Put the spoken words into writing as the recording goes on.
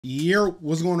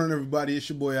What's going on, everybody? It's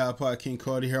your boy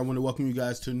iPodKingCarter here. I want to welcome you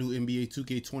guys to a new NBA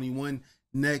 2K21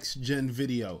 next gen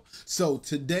video. So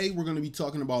today we're going to be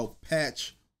talking about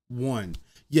patch 1.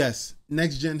 Yes,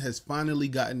 next gen has finally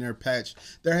gotten their patch.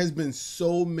 There has been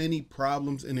so many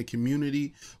problems in the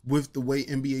community with the way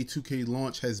NBA 2K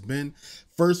launch has been.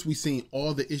 First, we seen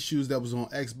all the issues that was on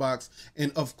Xbox,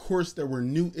 and of course there were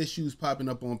new issues popping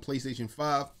up on PlayStation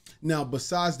 5. Now,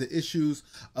 besides the issues,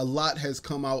 a lot has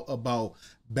come out about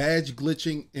badge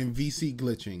glitching and VC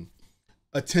glitching.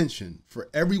 Attention, for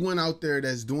everyone out there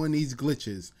that's doing these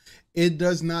glitches, it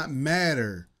does not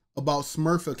matter about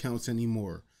Smurf accounts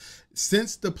anymore.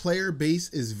 Since the player base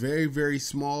is very, very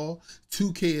small,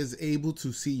 2K is able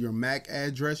to see your MAC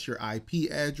address, your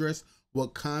IP address,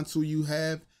 what console you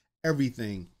have,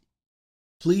 everything.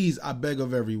 Please, I beg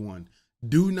of everyone,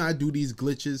 do not do these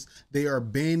glitches. They are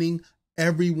banning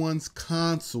everyone's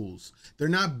consoles. They're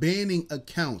not banning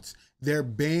accounts. They're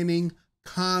banning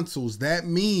consoles. That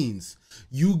means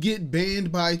you get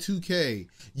banned by 2K.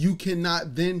 You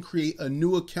cannot then create a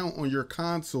new account on your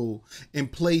console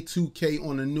and play 2K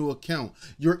on a new account.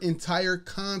 Your entire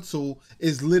console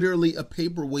is literally a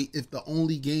paperweight if the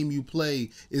only game you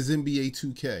play is NBA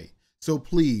 2K. So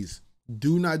please,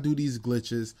 do not do these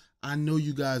glitches. I know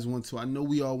you guys want to. I know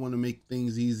we all want to make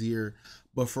things easier.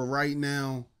 But for right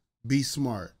now, be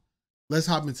smart. Let's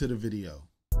hop into the video.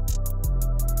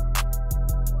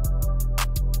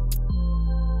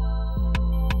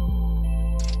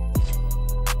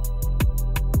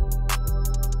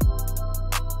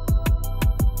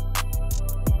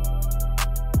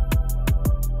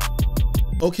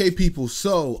 Okay, people,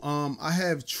 so I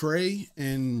have Trey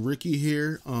and Ricky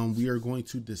here. We are going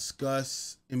to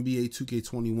discuss NBA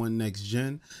 2K21 next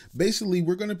gen. Basically,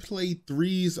 we're going to play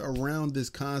threes around this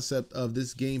concept of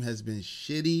this game has been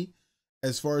shitty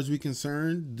as far as we're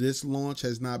concerned. This launch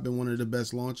has not been one of the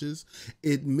best launches.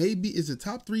 It may be, is it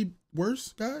top 3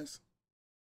 worst, guys?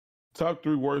 Top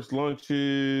 3 worst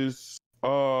launches.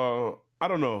 I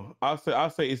don't know. I'll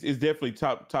say it's definitely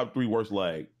top 3 worst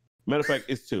lag. Matter of fact,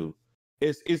 it's 2.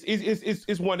 It's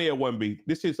 1A or 1B.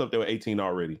 This shit's up there with 18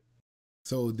 already.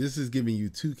 So this is giving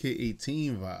you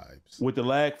 2K18 vibes. With the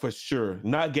lag for sure.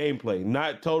 Not gameplay.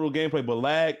 Not total gameplay, but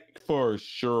lag for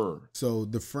sure. So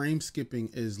the frame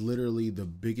skipping is literally the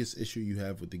biggest issue you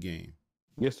have with the game.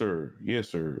 Yes, sir. Yes,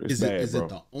 sir. It's is bad, it bro.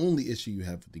 the only issue you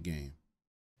have with the game?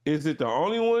 Is it the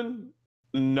only one?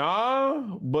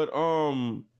 Nah, but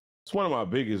it's one of my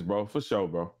biggest, bro. For sure,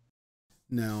 bro.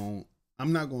 Now,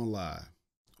 I'm not gonna lie.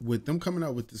 With them coming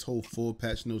out with this whole full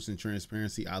patch notes and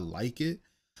transparency, I like it.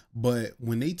 But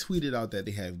when they tweeted out that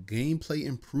they have gameplay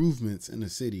improvements in the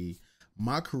city,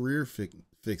 MyCAREER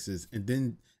fixes, and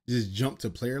then just jump to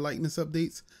player likeness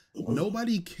updates,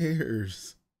 nobody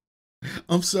cares.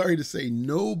 I'm sorry to say,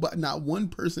 nobody, not one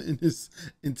person in this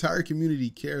entire community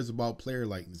cares about player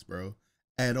likeness, bro,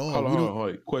 at all. Hold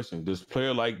on. Question: does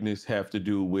player likeness have to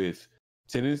do with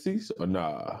tendencies or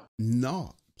nah?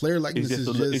 No. Player likeness it's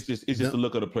just the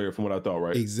look of the player, from what I thought,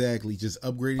 right? Exactly, just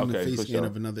upgrading the face scan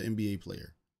of another NBA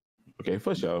player. Okay,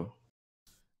 for sure.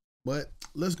 But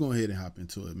let's go ahead and hop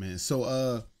into it, man. So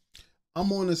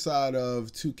I'm on the side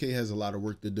of 2K has a lot of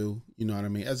work to do. You know what I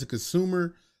mean? As a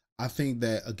consumer, I think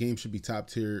that a game should be top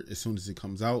tier as soon as it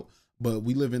comes out. But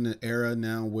we live in an era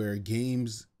now where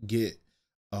games get,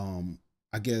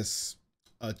 I guess,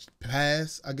 a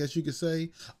pass, I guess you could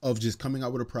say, of just coming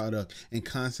out with a product and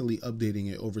constantly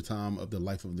updating it over time of the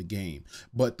life of the game.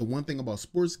 But the one thing about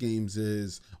sports games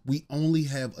is we only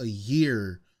have a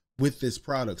year with this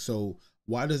product. So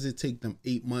why does it take them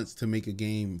 8 months to make a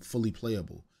game fully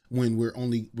playable when we're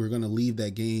going to leave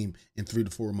that game in 3 to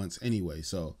 4 months anyway?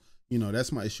 So, you know,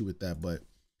 that's my issue with that. But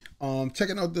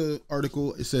checking out the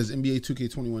article, it says NBA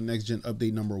 2K21 Next Gen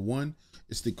Update number 1.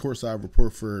 It's the courtside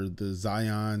report for the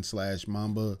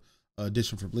Zion/Mamba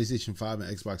edition for PlayStation 5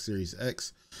 and Xbox Series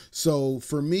X. So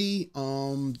for me,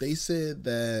 they said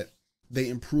that they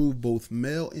improved both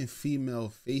male and female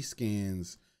face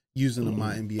scans using the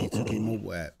My NBA 2K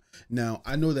mobile app. Now,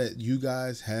 I know that you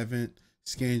guys haven't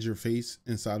scanned your face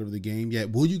inside of the game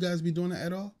yet. Will you guys be doing that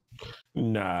at all?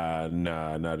 Nah,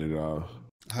 not at all.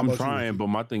 I'm trying, but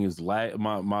my thing is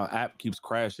my app keeps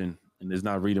crashing and it's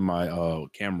not reading my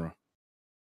camera.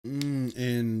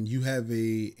 And you have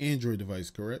a Android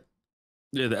device, correct?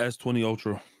 Yeah, the S20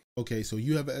 Ultra. Okay, so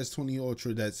you have an S20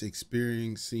 Ultra that's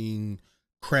experiencing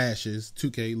crashes.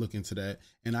 2K, look into that.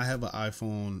 And I have an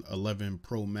iPhone 11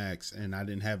 Pro Max, and I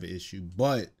didn't have an issue,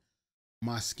 but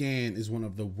my scan is one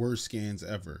of the worst scans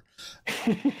ever.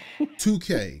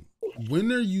 2K,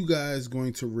 when are you guys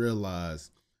going to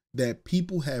realize that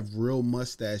people have real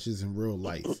mustaches in real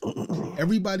life.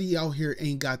 Everybody out here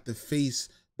ain't got the face,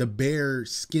 the bare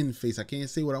skin face. I can't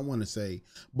say what I want to say,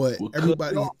 but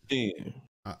everybody.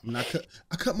 I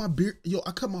cut my beard. Yo,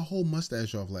 I cut my whole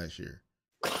mustache off last year.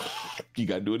 You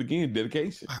gotta do it again.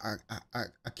 Dedication. I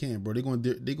can't, bro. They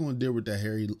gonna deal with that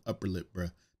hairy upper lip, bro.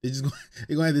 They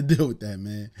gonna have to deal with that,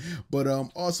 man. But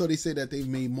also they say that they've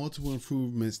made multiple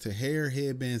improvements to hair,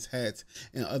 headbands, hats,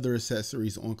 and other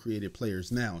accessories on created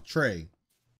players. Now, Trey,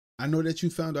 I know that you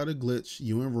found out a glitch.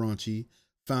 You and Raunchy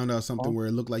found out something where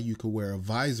it looked like you could wear a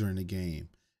visor in the game.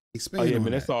 Expand on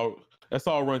man. that. That's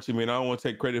all Raunchy, man. I don't want to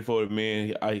take credit for it,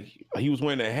 man. He was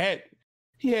wearing a hat.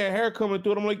 He had hair coming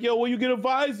through it. I'm like, yo, where you get a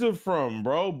visor from,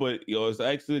 bro? But yo, it's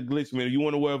actually a glitch, man. If you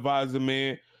want to wear a visor,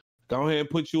 man, go ahead and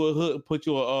put you a hood, put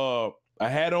you a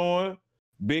hat on,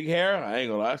 big hair. I ain't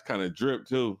gonna lie, that's kind of drip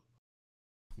too.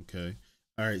 Okay.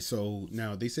 All right. So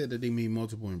now they said that they made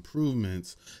multiple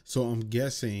improvements. So I'm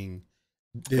guessing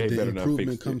did the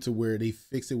improvement come to where they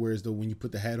fix it, whereas though when you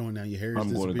put the hat on now your hair is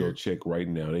I'm going to go check right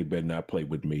now. They better not play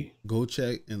with me. Go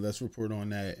check and let's report on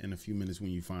that in a few minutes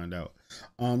when you find out.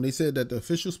 They said that the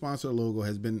official sponsor logo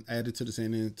has been added to the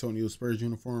San Antonio Spurs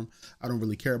uniform. I don't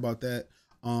really care about that.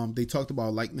 They talked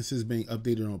about likenesses being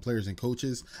updated on players and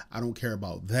coaches. I don't care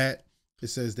about that. It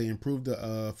says they improved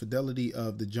the fidelity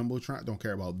of the Jumbotron. Don't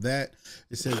care about that.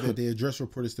 It says that they address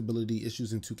reported stability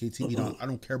issues in 2K TV. I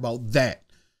don't care about that.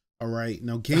 All right.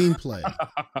 Now gameplay.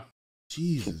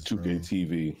 Jesus, 2K bro.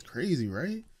 TV. Crazy,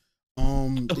 right?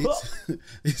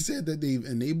 It said that they've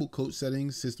enabled coach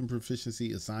settings, system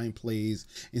proficiency, assigned plays,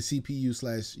 and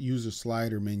CPU/user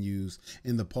slider menus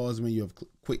in the pause menu of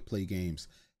quick play games.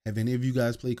 Have any of you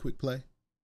guys played quick play?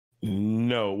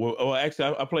 No. Well,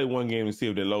 actually, I played one game to see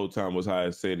if the load time was how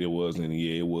I said it was, and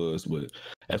yeah, it was. But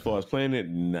as far as playing it,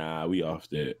 nah, we off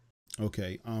that.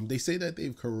 Okay. They say that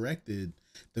they've corrected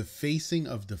the facing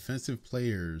of defensive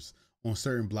players on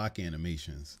certain block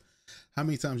animations. How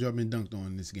many times y'all been dunked on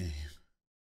in this game?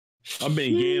 I've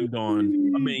been yammed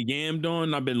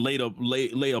on. I've been laid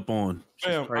up on.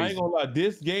 Fam, I ain't gonna lie.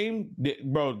 This game,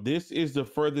 bro, this is the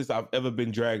furthest I've ever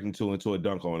been dragged into a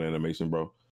dunk on animation,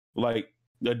 bro. Like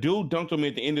the dude dunked on me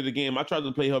at the end of the game. I tried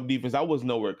to play hub defense. I was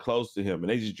nowhere close to him, and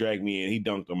they just dragged me in. He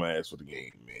dunked on my ass for the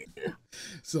game, man.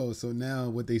 So now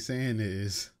what they saying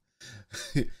is,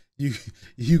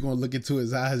 you gonna look into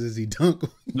his eyes as he dunk.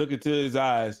 Look into his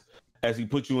eyes as he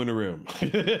put you in the rim.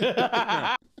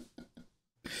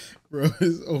 Bro,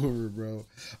 it's over, bro.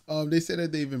 They said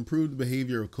that they've improved the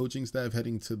behavior of coaching staff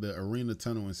heading to the arena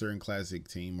tunnel in certain classic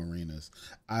team arenas.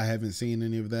 I haven't seen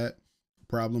any of that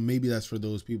problem. Maybe that's for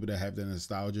those people that have the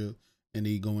nostalgia and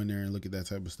they go in there and look at that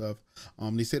type of stuff.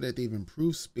 They said that they've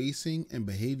improved spacing and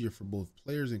behavior for both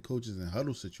players and coaches in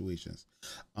huddle situations.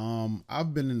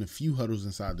 I've been in a few huddles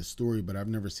inside the story, but I've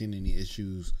never seen any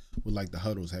issues with like the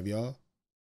huddles. Have y'all?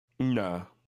 Nah.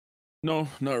 No,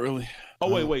 not really.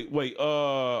 Oh, wait.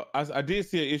 I did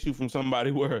see an issue from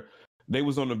somebody where they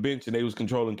was on the bench and they was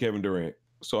controlling Kevin Durant.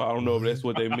 So I don't know if that's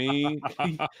what they mean.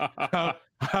 I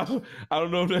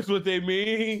don't know if that's what they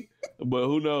mean, but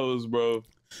who knows, bro?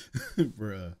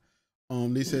 Bruh.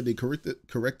 They said they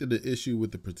corrected the issue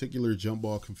with the particular jump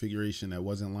ball configuration that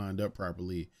wasn't lined up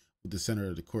properly with the center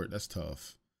of the court. That's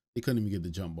tough. They couldn't even get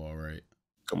the jump ball right.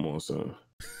 Come on, son.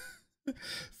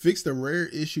 Fixed a rare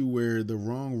issue where the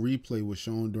wrong replay was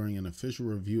shown during an official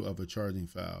review of a charging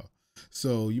foul.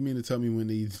 So you mean to tell me when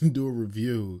they do a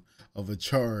review of a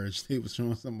charge, they was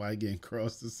showing somebody getting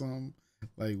crossed or something?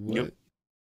 Like what? Yep.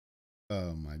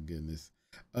 Oh my goodness.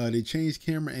 They changed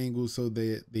camera angles so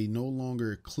that they no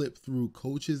longer clip through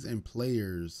coaches and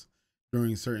players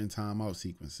during certain timeout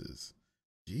sequences.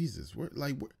 Jesus,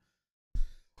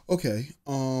 okay.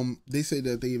 They say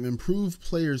that they've improved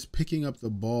players picking up the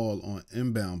ball on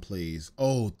inbound plays.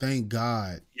 Oh, thank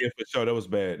God. Yeah, for sure. That was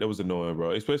bad. That was annoying,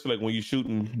 bro. Especially like when you're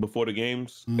shooting before the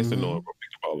games. It's annoying, bro.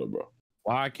 Pick the ball up, bro.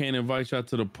 Well, I can't invite y'all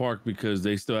to the park because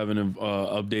they still haven't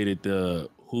updated the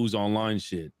who's online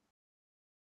shit.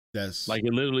 That's like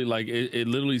it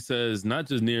literally says not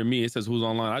just near me, it says who's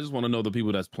online. I just want to know the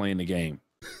people that's playing the game.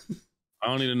 I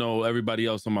don't need to know everybody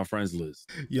else on my friends list.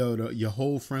 Yo, your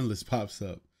whole friend list pops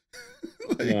up.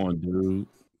 Come on, dude.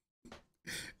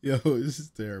 Yo, this is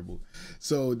terrible.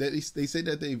 So they say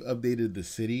that they've updated the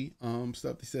city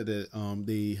stuff. They said that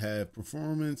they have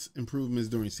performance improvements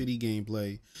during city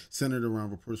gameplay centered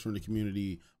around reports from the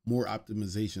community. More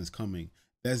optimizations coming.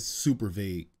 That's super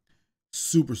vague.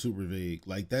 Super vague.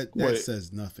 Like that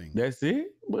says nothing. That's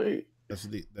it? Wait. That's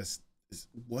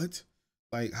what?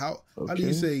 Like how do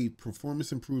you say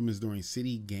performance improvements during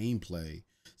city gameplay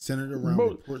centered around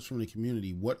reports from the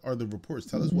community. What are the reports?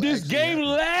 Tell us what this game happened.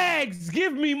 lags.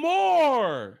 Give me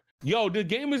more. Yo, the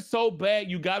game is so bad.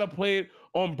 You gotta play it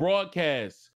on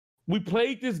broadcast. We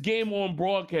played this game on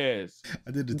broadcast.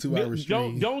 I did the 2-hour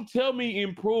stream. Don't tell me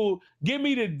improve. Give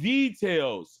me the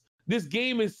details. This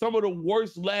game is some of the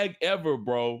worst lag ever,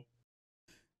 bro.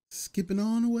 Skipping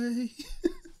on away.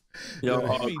 Yo,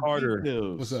 Carter.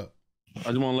 What's up? I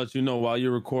just want to let you know while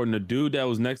you're recording, the dude that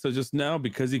was next to us just now,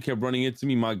 because he kept running into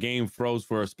me, my game froze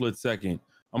for a split second.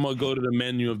 I'm going to go to the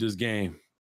menu of this game.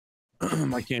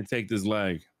 I can't take this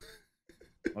lag.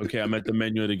 Okay, I'm at the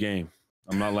menu of the game.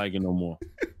 I'm not lagging no more.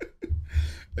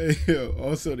 Hey, yo,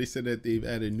 also, they said that they've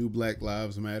added new Black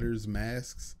Lives Matters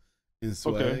masks and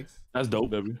swags. Okay. That's dope,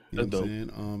 baby. That's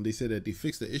dope. They said that they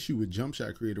fixed the issue with Jump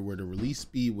Shot Creator where the release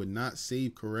speed would not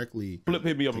save correctly. Flip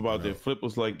hit me up about that. Flip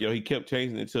was like, yo, he kept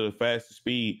changing it to the fastest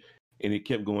speed and it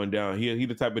kept going down. He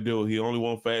the type of dude, he only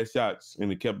want fast shots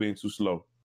and it kept being too slow.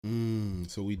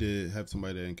 So we did have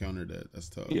somebody that encountered that. That's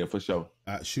tough. Yeah, for sure.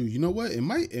 Shoot, you know what? It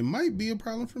might be a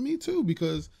problem for me too,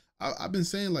 because I've been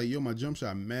saying like, yo, my jump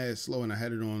shot mad slow and I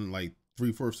had it on like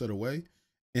 3/4 of the way.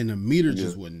 And the meter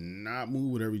just would not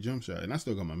move with every jump shot. And I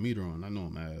still got my meter on. I know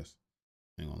I'm ass.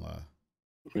 Ain't gonna lie.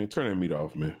 Man, turn that meter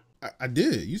off, man. I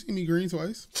did. You see me green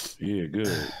twice? Yeah, good.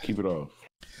 Keep it off.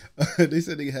 They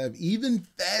said they have even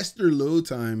faster load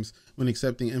times when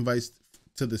accepting invites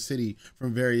to the city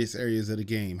from various areas of the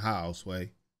game. How,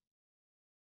 Sway?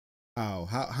 How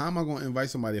am I gonna invite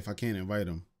somebody if I can't invite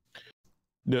them?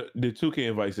 The 2K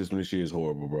invite system this year is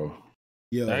horrible, bro.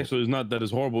 Yeah. Actually, it's not that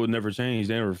it's horrible. It never changed.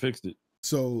 They never fixed it.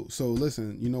 So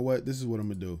listen, you know what? This is what I'm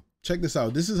gonna do. Check this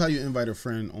out. This is how you invite a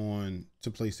friend on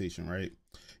to PlayStation, right?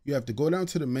 You have to go down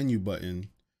to the menu button,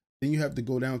 then you have to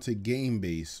go down to game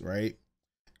base, right?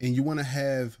 And you want to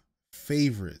have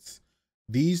favorites.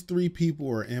 These 3 people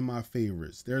are in my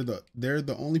favorites. They're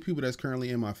the only people that's currently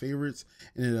in my favorites,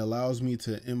 and it allows me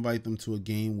to invite them to a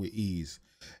game with ease.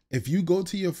 If you go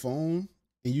to your phone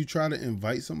and you try to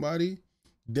invite somebody,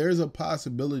 there's a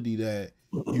possibility that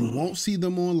you won't see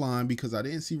them online, because I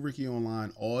didn't see Ricky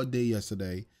online all day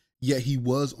yesterday, yet he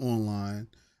was online.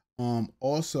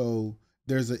 Also,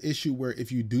 there's an issue where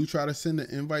if you do try to send an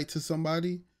invite to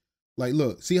somebody, like,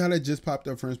 look, see how that just popped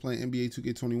up, friends playing NBA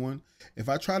 2K21? If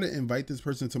I try to invite this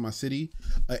person to my city,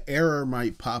 an error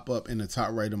might pop up in the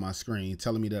top right of my screen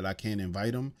telling me that I can't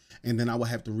invite them. And then I would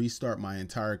have to restart my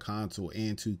entire console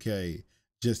and 2K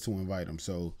just to invite them.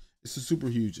 So it's a super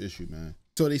huge issue, man.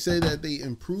 So they say that they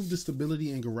improved the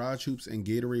stability in Garage Hoops and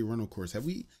Gatorade Rental Course. Have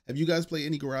you guys played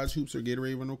any Garage Hoops or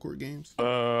Gatorade Rental Court games?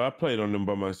 I played on them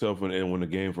by myself when the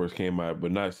game first came out,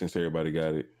 but not since everybody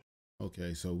got it.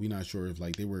 Okay, so we're not sure if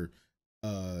like they were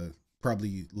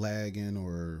probably lagging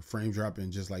or frame dropping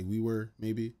just like we were,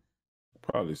 maybe.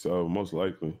 Probably so, most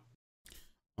likely.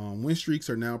 Win streaks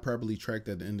are now properly tracked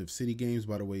at the end of city games.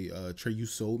 By the way, Trey, you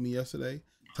sold me yesterday,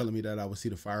 telling me that I would see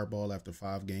the fireball after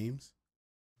 5 games.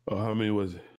 Oh, how many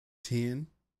was it? 10.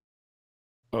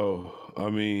 Oh, I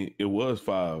mean, it was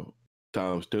 5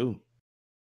 times 2.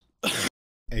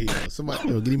 Hey, somebody,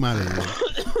 get him out of here.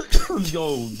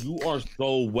 Yo, you are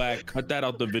so whack. Cut that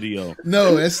out the video.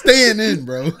 No, it's staying in,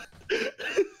 bro.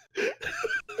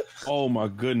 Oh my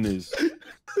goodness.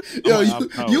 Yo,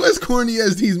 you as corny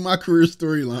as these my career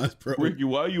storylines, bro. Ricky,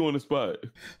 why are you on the spot? I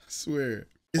swear.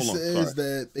 It says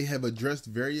that they have addressed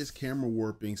various camera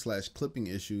warping / clipping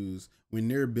issues when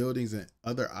near buildings and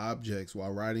other objects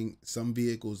while riding some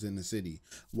vehicles in the city.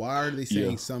 Why are they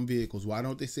saying some vehicles? Why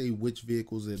don't they say which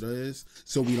vehicles it is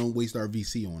so we don't waste our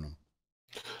VC on them?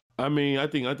 I mean, I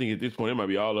think at this point it might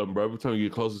be all of them, bro. Every time you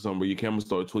get close to something, your camera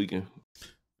start tweaking.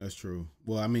 That's true.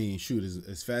 Well, I mean, shoot,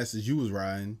 as fast as you was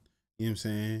riding, you know what I'm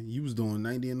saying? You was doing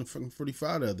 90 in the fucking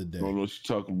 45 the other day. I don't know what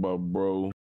you're talking about,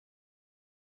 bro.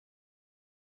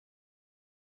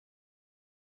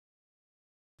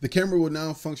 The camera will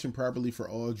now function properly for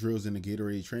all drills in the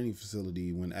Gatorade training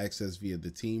facility when accessed via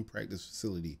the team practice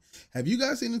facility. Have you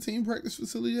guys seen the team practice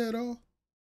facility at all?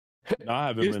 No, I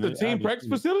haven't. It's the team practice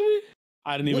facility?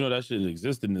 I didn't even know that shit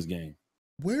existed in this game.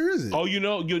 Where is it? Oh, you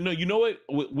know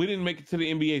what? We didn't make it to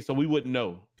the NBA, so we wouldn't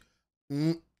know.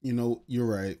 You know, you're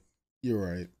right. You're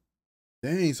right.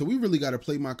 Dang, so we really got to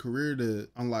play my career to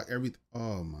unlock everything.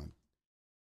 Oh, my.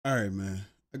 All right, man.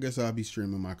 I guess I'll be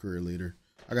streaming my career later.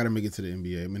 I got to make it to the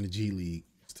NBA. I'm in the G League.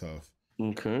 It's tough.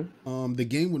 Okay. The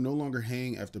game will no longer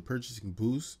hang after purchasing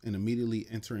boosts and immediately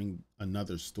entering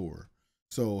another store.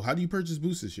 So how do you purchase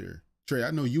boosts this year? Trey, I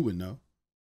know you would know.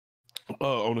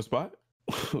 On the spot?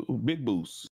 Big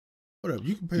boost. What up?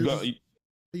 You can pay.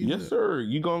 Yes, sir.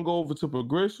 You gonna go over to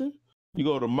progression. You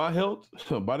go to my health,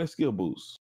 buy the skill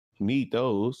boost. Need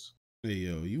those. Hey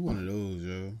yo, you one of those,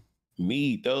 yo.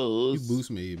 Me those. You boost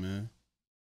made, man.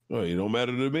 Oh, it don't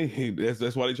matter to me.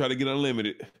 That's why they try to get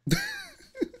unlimited.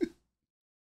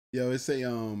 Yo, it say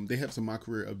they have some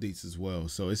MyCAREER updates as well.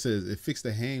 So it says it fixed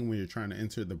the hang when you're trying to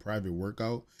enter the private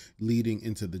workout leading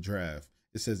into the draft.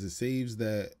 It says it saves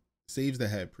that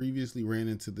had previously ran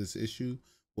into this issue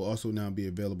will also now be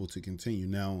available to continue.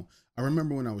 Now, I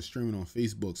remember when I was streaming on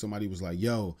Facebook, somebody was like,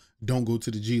 yo, don't go to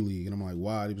the G League. And I'm like,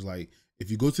 why? He was like, if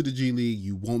you go to the G League,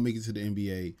 you won't make it to the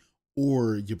NBA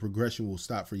or your progression will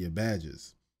stop for your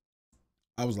badges.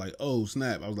 I was like, oh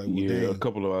snap. I was like, well, yeah, dang. a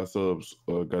couple of our subs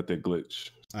got that glitch.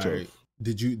 All right.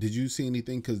 Did you see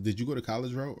anything? Because did you go to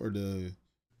college route or the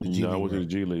G League? No, I went to the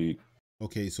G League.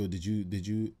 Okay, so did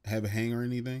you have a hang or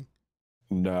anything?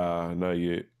 Nah, not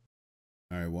yet.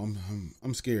 All right, well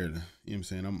I'm scared. You know what I'm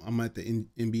saying? I'm at the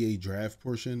NBA draft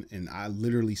portion, and I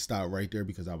literally stopped right there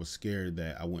because I was scared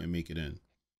that I wouldn't make it in.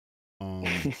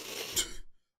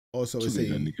 Also, it's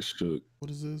what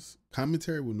is this?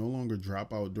 Commentary will no longer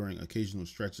drop out during occasional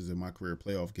stretches in MyCAREER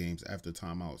playoff games after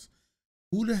timeouts.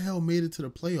 Who the hell made it to the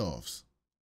playoffs?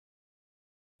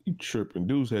 You tripping?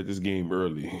 Dudes had this game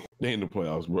early. They in the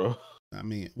playoffs, bro. I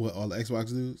mean, what, all the Xbox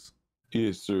dudes?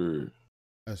 Yes, sir.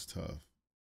 That's tough.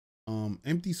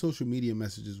 Empty social media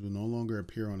messages will no longer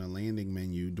appear on a landing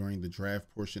menu during the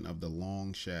draft portion of the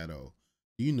long shadow.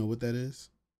 Do you know what that is?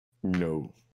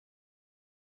 No.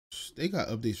 They got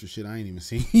updates for shit I ain't even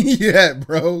seen yet,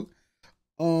 bro.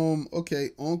 Okay.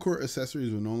 On-court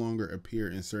accessories will no longer appear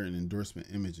in certain endorsement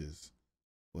images.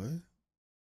 What?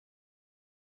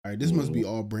 All right, this must be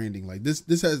all branding. Like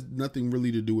this has nothing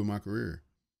really to do with MyCAREER.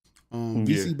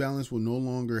 VC Balance will no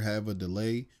longer have a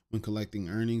delay when collecting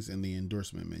earnings in the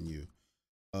endorsement menu.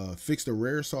 Fixed a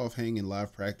rare soft hang in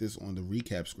live practice on the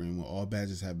recap screen when all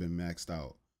badges have been maxed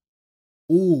out.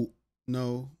 Ooh,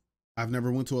 no. I've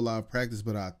never went to a live practice,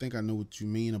 but I think I know what you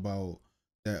mean about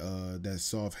that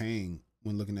soft hang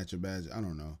when looking at your badge. I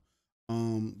don't know.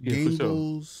 Game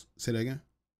goals. Say that again.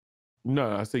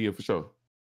 No, I say yeah for sure.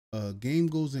 Game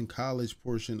goals in college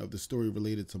portion of the story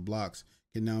related to blocks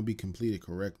can now be completed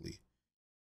correctly.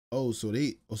 Oh, so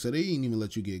they ain't even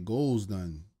let you get goals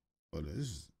done. Oh, this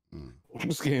is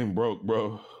This game broke,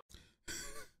 bro.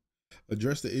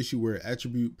 Address the issue where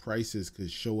attribute prices could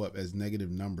show up as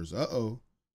negative numbers.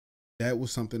 That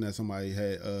was something that somebody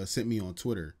had sent me on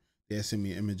Twitter. They had sent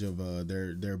me an image of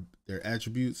their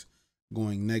attributes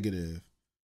going negative.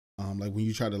 Like when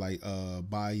you try to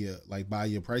buy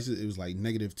your prices, it was like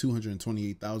negative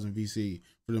 228,000 VC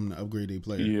for them to upgrade their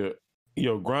player. Yeah.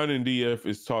 Yo, Grinding DF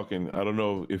is talking. I don't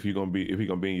know if he gonna be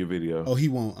in your video. Oh, he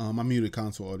won't. I muted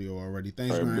console audio already.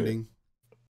 Thanks, Grinding.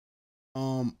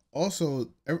 Also,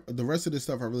 the rest of this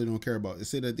stuff I really don't care about. It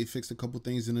said that they fixed a couple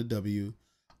things in the W.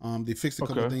 They fixed a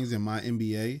couple things in my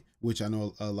NBA, which I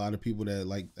know a lot of people that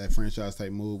like that franchise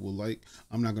type mode will like.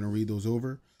 I'm not gonna read those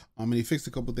over. And they fixed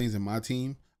a couple things in my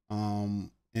team.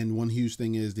 And one huge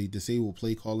thing is they disabled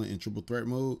play calling in triple threat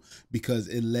mode because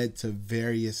it led to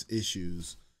various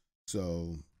issues.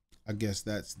 So I guess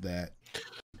that's that.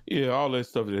 Yeah, all that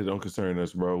stuff that don't concern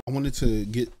us, bro. I wanted to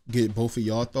get both of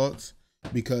y'all thoughts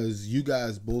because you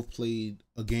guys both played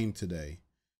a game today.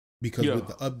 Because with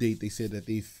the update, they said that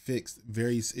they fixed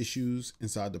various issues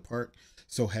inside the park.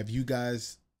 So have you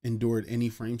guys endured any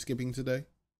frame skipping today?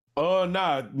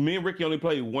 Nah. Me and Ricky only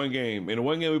played one game, and the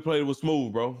one game we played was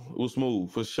smooth, bro. It was smooth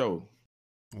for sure.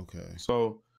 Okay.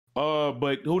 So,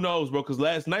 but who knows, bro? Because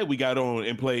last night we got on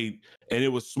and played, and it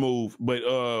was smooth, but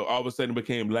all of a sudden it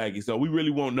became laggy. So we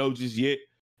really won't know just yet. You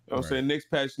know what I'm saying?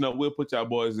 Next patch, we'll put y'all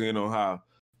boys in on how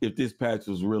if this patch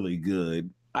was really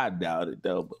good. I doubt it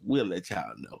though, but we'll let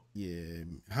y'all know. Yeah.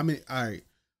 How many? All right.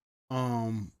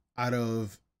 Out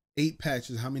of 8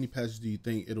 patches, how many patches do you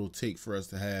think it'll take for us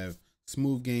to have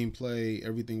smooth gameplay,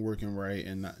 everything working right,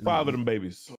 and 5 of them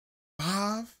babies?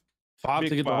 5? 5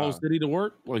 to get the whole city to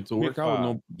work, like to work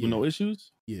out with no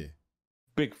issues. Yeah.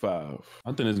 Big 5.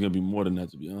 I think it's gonna be more than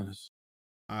that, to be honest.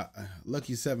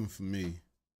 Lucky 7 for me.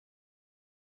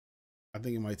 I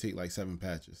think it might take like 7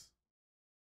 patches.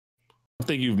 I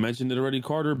think you've mentioned it already,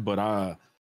 Carter, but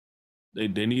they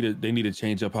need to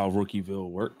change up how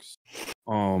Rookieville works.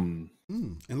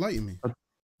 Enlighten me.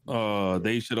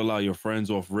 They should allow your friends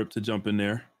off rip to jump in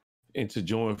there and to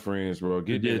join friends, bro.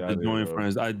 Get that to join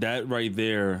friends. That right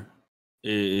there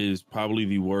is probably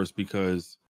the worst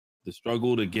because the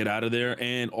struggle to get out of there,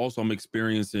 and also I'm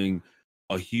experiencing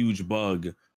a huge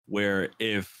bug where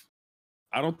if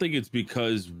I don't think it's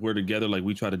because we're together, like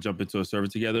we try to jump into a server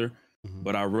together.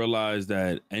 But I realized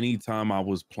that anytime I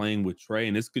was playing with Trey,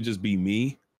 and this could just be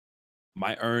me,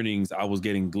 my earnings, I was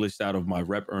getting glitched out of my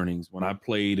rep earnings. When I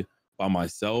played by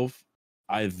myself,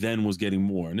 I then was getting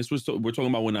more. And this was we're talking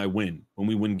about when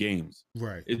we win games.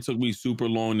 Right. It took me super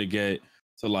long to get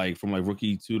to like from like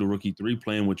rookie 2 to rookie 3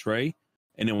 playing with Trey.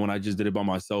 And then when I just did it by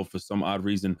myself for some odd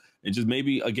reason, it just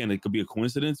maybe, again, it could be a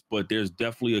coincidence, but there's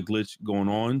definitely a glitch going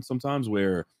on sometimes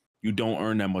where you don't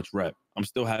earn that much rep. I'm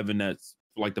still having that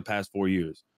for like the past 4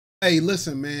 years. Hey,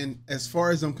 listen, man, as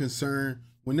far as I'm concerned,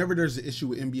 whenever there's an issue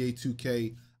with NBA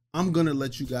 2K, I'm going to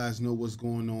let you guys know what's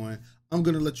going on. I'm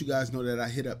going to let you guys know that I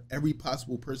hit up every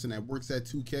possible person that works at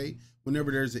 2K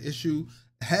whenever there's an issue.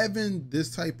 Having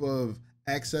this type of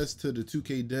access to the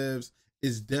 2K devs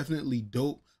is definitely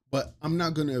dope, but I'm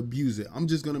not going to abuse it. I'm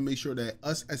just going to make sure that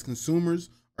us as consumers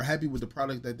are happy with the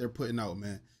product that they're putting out,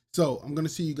 man. So I'm going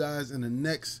to see you guys in the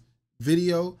next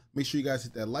video. Make sure you guys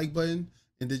hit that like button.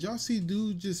 And did y'all see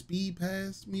dude just speed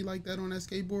past me like that on that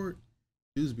skateboard?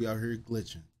 Dudes be out here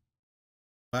glitching.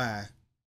 Bye.